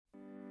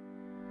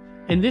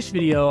In this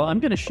video, I'm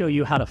going to show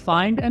you how to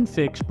find and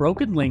fix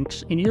broken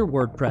links in your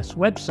WordPress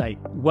website.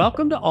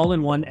 Welcome to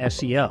All-in-One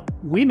SEO.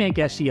 We make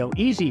SEO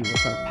easy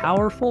with our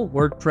powerful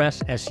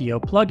WordPress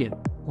SEO plugin.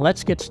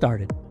 Let's get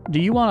started. Do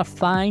you want to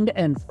find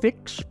and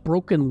fix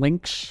broken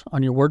links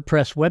on your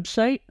WordPress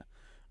website?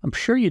 I'm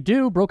sure you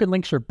do. Broken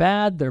links are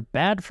bad. They're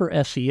bad for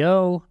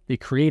SEO. They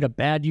create a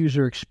bad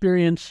user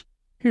experience.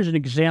 Here's an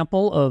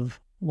example of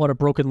what a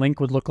broken link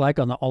would look like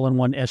on the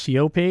All-in-One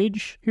SEO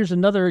page. Here's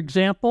another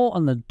example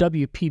on the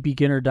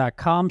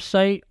wpbeginner.com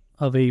site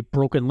of a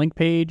broken link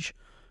page,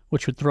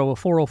 which would throw a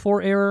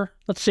 404 error.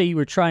 Let's say you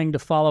were trying to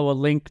follow a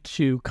link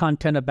to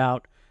content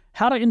about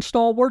how to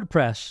install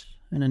WordPress,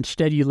 and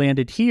instead you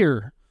landed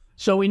here.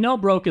 So we know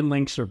broken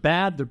links are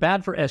bad. They're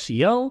bad for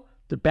SEO.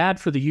 They're bad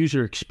for the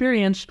user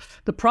experience.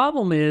 The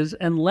problem is,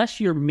 unless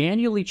you're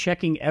manually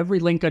checking every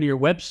link on your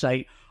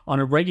website on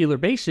a regular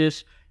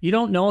basis, you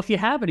don't know if you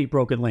have any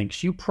broken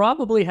links. You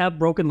probably have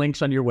broken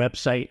links on your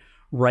website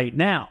right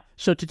now.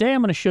 So today I'm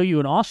going to show you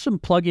an awesome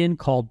plugin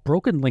called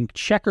Broken Link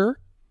Checker.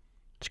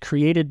 It's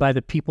created by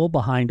the people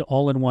behind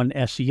All-in-One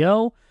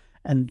SEO,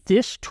 and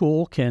this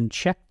tool can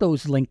check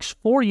those links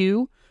for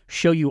you,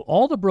 show you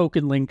all the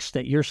broken links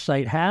that your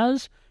site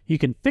has. You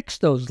can fix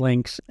those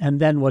links,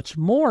 and then what's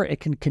more, it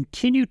can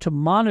continue to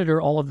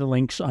monitor all of the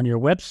links on your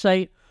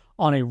website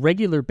on a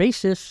regular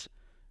basis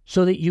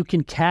so that you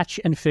can catch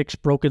and fix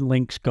broken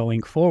links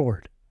going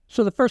forward.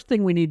 So the first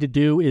thing we need to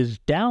do is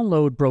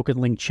download Broken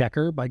Link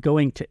Checker by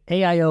going to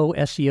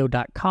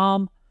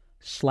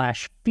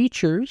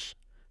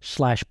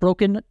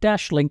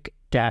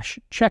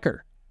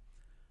AIOSEO.com/features/broken-link-checker.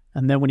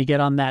 And then when you get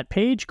on that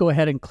page, go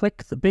ahead and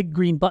click the big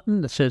green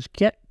button that says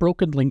Get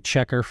Broken Link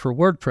Checker for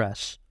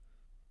WordPress.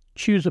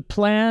 Choose a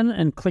plan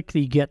and click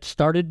the Get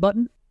Started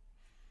button.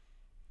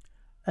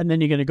 And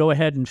then you're going to go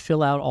ahead and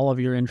fill out all of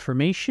your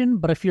information.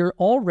 But if you're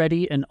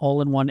already an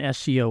All-in-One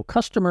SEO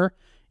customer,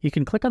 you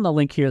can click on the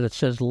link here that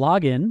says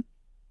Login,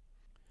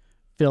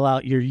 fill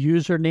out your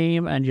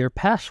username and your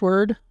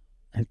password,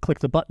 and click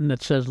the button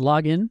that says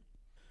Login.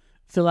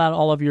 Fill out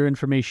all of your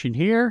information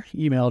here,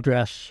 email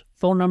address,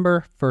 phone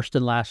number, first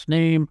and last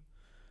name,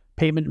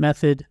 payment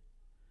method,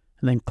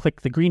 and then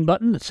click the green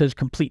button that says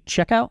Complete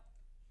Checkout.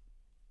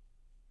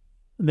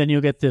 And then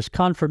you'll get this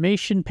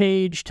confirmation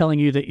page telling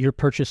you that your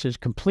purchase is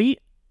complete.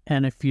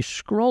 And if you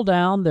scroll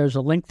down, there's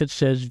a link that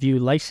says View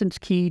License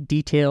Key,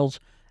 Details,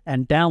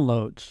 and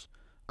Downloads.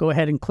 Go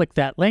ahead and click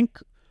that link.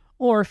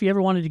 Or if you ever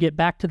wanted to get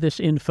back to this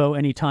info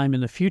anytime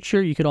in the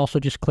future, you could also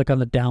just click on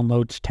the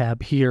Downloads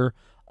tab here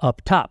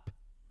up top.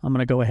 I'm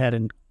going to go ahead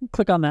and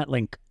click on that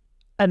link.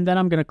 And then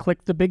I'm going to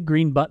click the big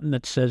green button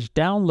that says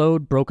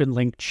Download Broken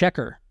Link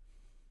Checker.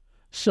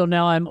 So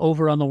now I'm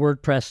over on the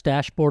WordPress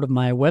dashboard of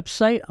my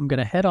website. I'm going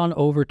to head on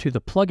over to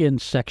the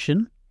Plugins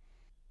section.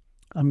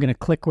 I'm going to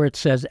click where it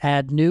says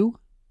Add New.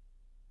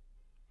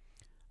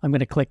 I'm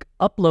going to click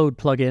Upload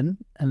Plugin,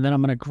 and then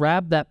I'm going to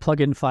grab that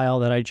plugin file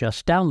that I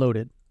just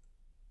downloaded.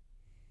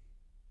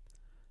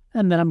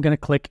 And then I'm going to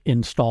click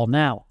Install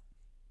Now.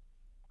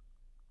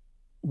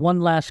 One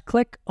last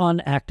click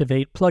on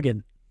Activate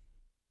Plugin.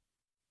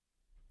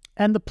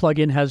 And the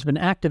plugin has been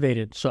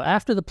activated. So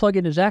after the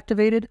plugin is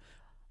activated,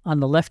 on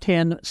the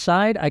left-hand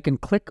side, I can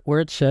click where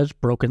it says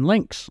Broken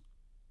Links.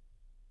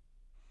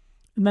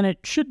 And then it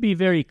should be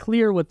very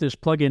clear what this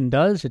plugin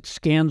does. It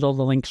scans all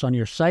the links on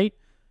your site.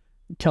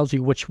 It tells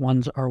you which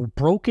ones are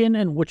broken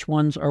and which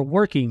ones are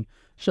working.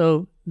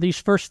 So these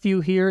first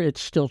few here,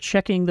 it's still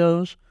checking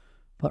those.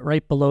 But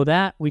right below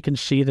that, we can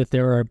see that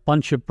there are a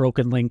bunch of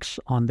broken links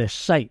on this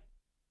site.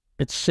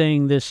 It's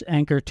saying this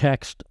anchor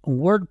text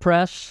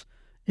WordPress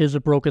is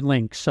a broken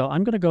link. So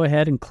I'm going to go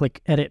ahead and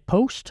click Edit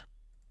Post.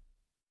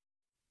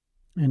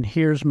 And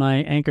here's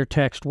my anchor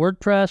text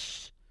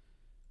WordPress.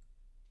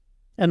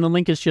 And the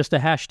link is just a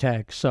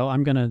hashtag. So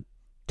I'm going to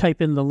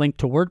type in the link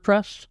to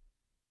WordPress.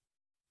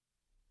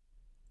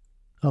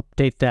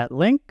 Update that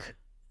link.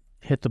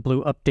 Hit the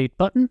blue update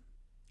button.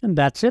 And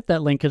that's it.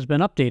 That link has been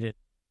updated.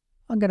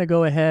 I'm going to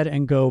go ahead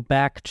and go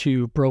back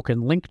to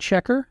Broken Link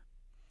Checker.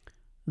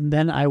 And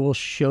then I will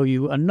show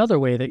you another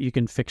way that you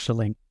can fix a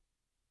link.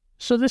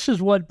 So this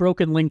is what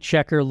Broken Link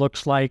Checker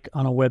looks like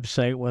on a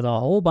website with a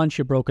whole bunch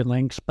of broken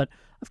links. But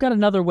I've got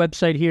another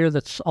website here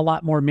that's a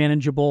lot more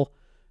manageable,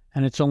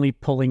 and it's only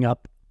pulling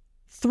up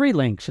 3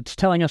 links. It's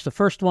telling us the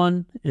first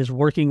one is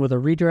working with a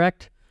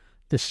redirect,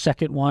 the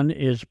second one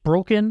is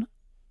broken,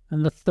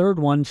 and the third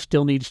one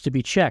still needs to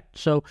be checked.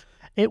 So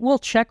it will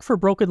check for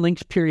broken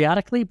links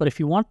periodically, but if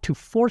you want to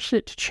force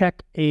it to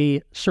check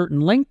a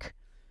certain link,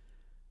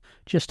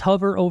 just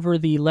hover over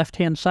the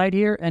left-hand side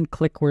here and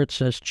click where it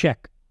says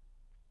Check.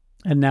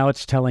 And now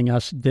it's telling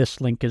us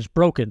this link is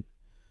broken.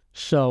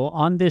 So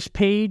on this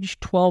page,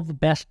 12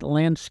 best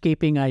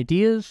landscaping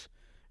ideas,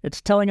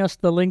 it's telling us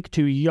the link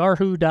to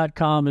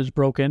yahoo.com is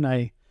broken.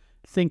 I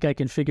think I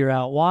can figure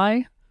out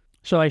why.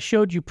 So I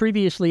showed you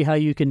previously how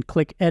you can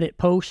click Edit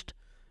Post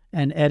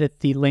and edit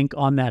the link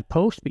on that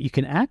post, but you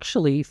can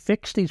actually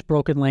fix these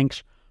broken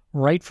links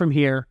right from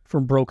here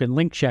from Broken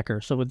Link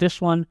Checker. So with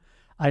this one,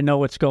 I know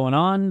what's going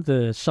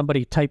on.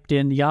 Somebody typed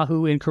in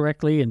Yahoo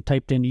incorrectly and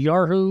typed in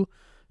Yahoo.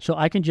 So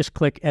I can just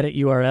click Edit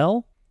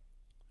URL.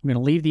 I'm going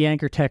to leave the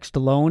anchor text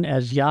alone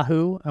as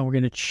Yahoo, and we're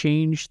going to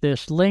change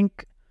this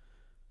link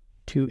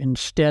to,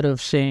 instead of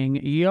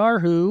saying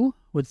Yahoo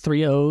with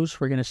 3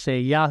 O's, we're going to say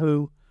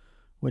Yahoo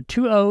with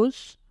 2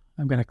 O's.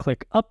 I'm going to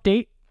click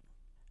Update,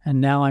 and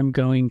now I'm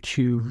going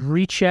to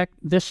recheck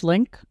this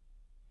link,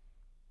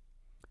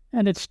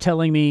 and it's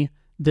telling me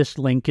this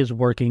link is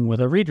working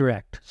with a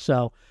redirect.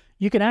 So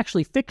you can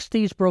actually fix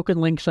these broken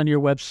links on your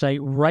website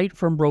right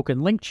from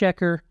Broken Link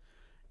Checker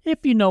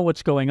if you know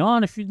what's going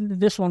on.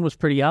 This one was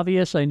pretty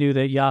obvious. I knew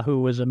that Yahoo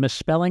was a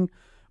misspelling,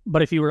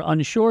 but if you were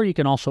unsure, you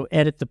can also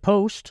edit the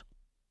post,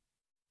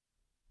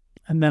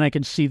 and then I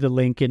can see the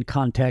link in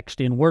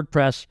context in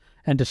WordPress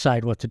and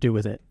decide what to do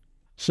with it.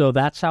 So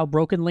that's how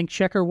Broken Link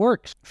Checker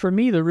works. For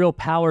me, the real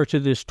power to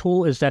this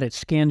tool is that it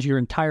scans your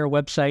entire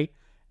website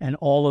and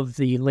all of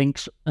the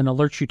links and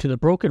alerts you to the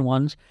broken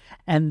ones,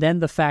 and then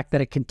the fact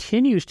that it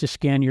continues to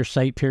scan your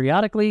site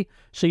periodically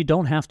so you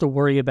don't have to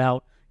worry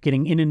about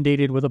getting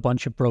inundated with a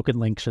bunch of broken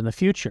links in the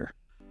future.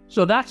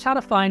 So that's how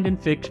to find and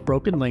fix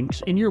broken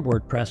links in your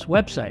WordPress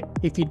website.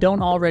 If you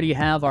don't already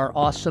have our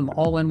awesome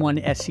all-in-one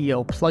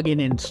SEO plugin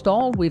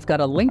installed, we've got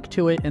a link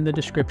to it in the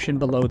description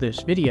below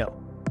this video.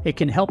 It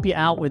can help you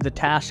out with the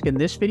task in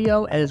this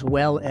video, as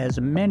well as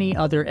many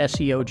other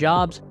SEO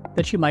jobs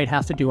that you might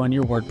have to do on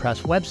your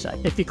WordPress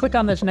website. If you click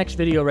on this next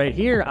video right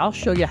here, I'll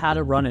show you how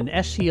to run an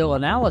SEO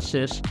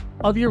analysis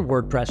of your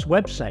WordPress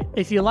website.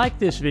 If you like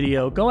this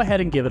video, go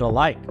ahead and give it a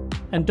like.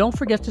 And don't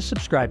forget to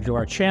subscribe to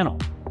our channel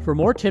for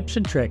more tips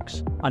and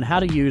tricks on how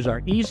to use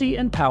our easy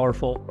and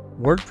powerful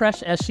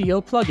WordPress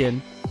SEO plugin,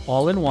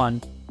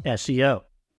 All-in-One SEO.